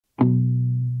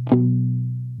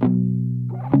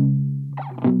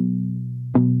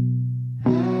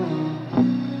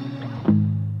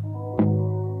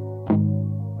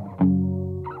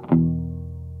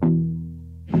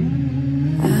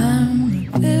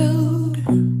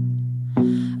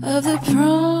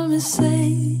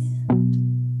land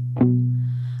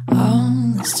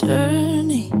on this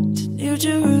journey to New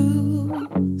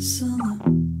Jerusalem.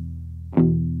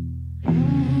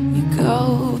 You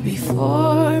go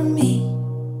before me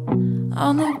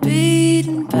on the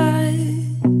beaten path.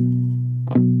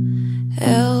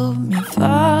 Help me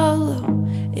follow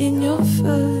in your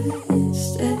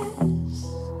footsteps.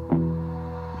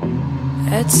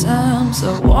 At times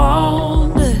I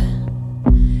wander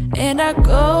and I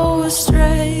go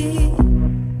astray.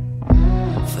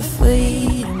 For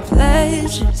fleeting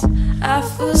pleasures I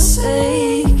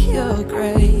forsake your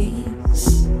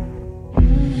grace.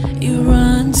 You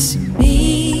run to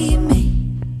meet me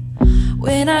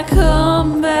when I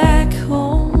come back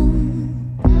home,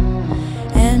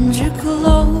 and you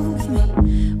clothe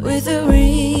me with a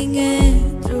ring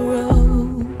and a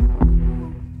robe.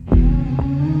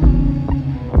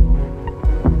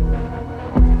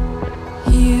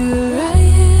 Here I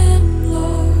am,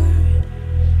 Lord,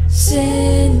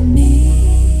 send me.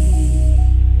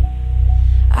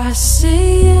 I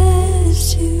say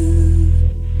yes to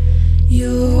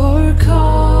your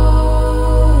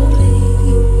calling.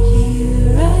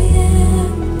 Here I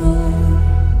am, Lord,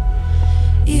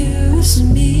 use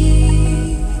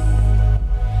me,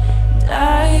 and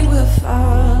I will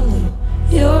follow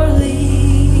your lead.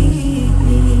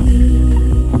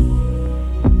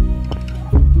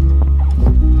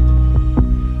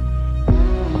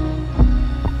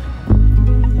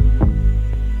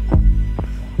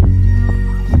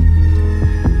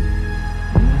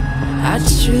 I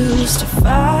choose to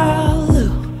follow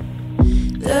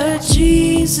the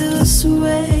Jesus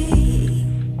way,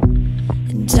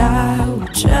 and I will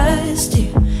trust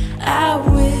you, I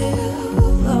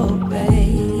will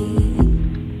obey.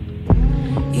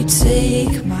 You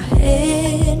take my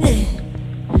hand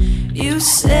and you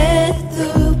set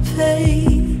the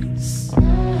pace.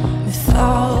 With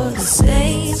all the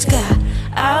saints, God,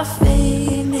 I'll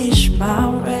finish my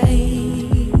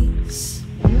race.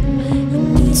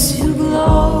 And into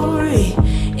glory,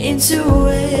 into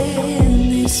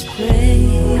endless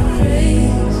praise,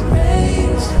 praise,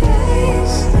 praise,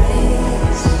 praise,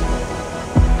 praise.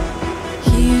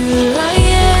 Here I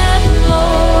am,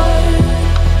 Lord,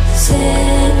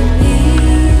 send me.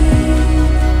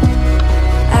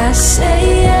 I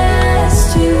say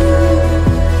yes to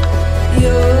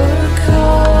your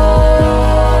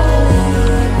calling.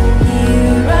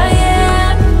 Here I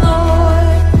am,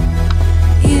 Lord,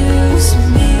 use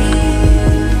me,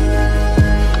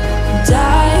 and I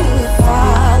will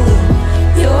follow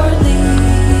your leading.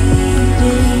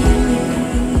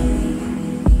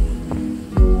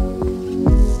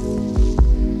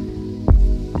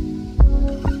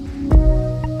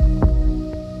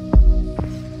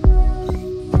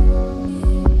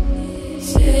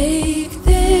 Take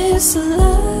this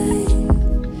life,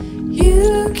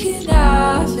 you can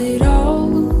have it all.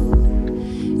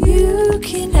 You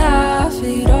can have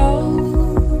it all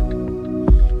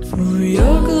for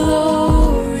your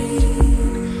glory.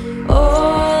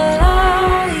 All I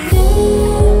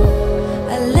am,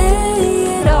 I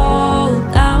lay it all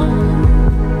down.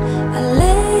 I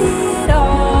lay it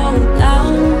all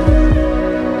down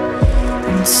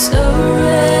and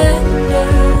surrender.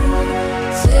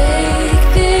 Take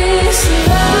this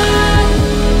life,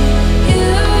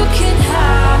 you can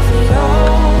have it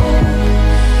all.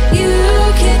 You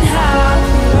can have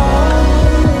it all.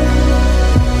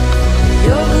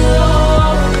 Your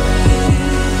glory,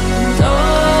 and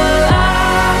all I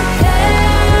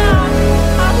am,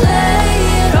 I lay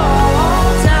it all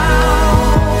down.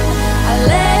 I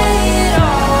lay it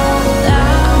all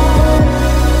down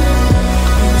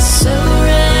and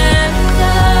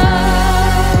surrender.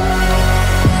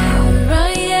 Here I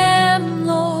am,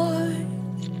 Lord,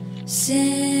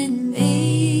 send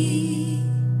me.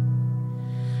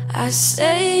 I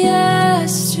say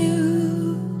yes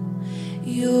to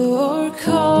your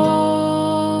calling.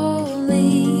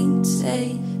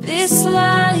 Take this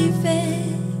life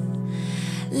and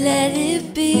let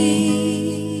it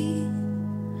be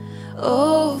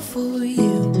all for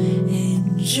you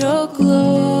and your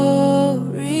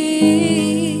glory.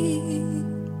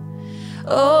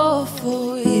 All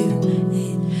for you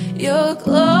and your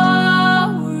glory.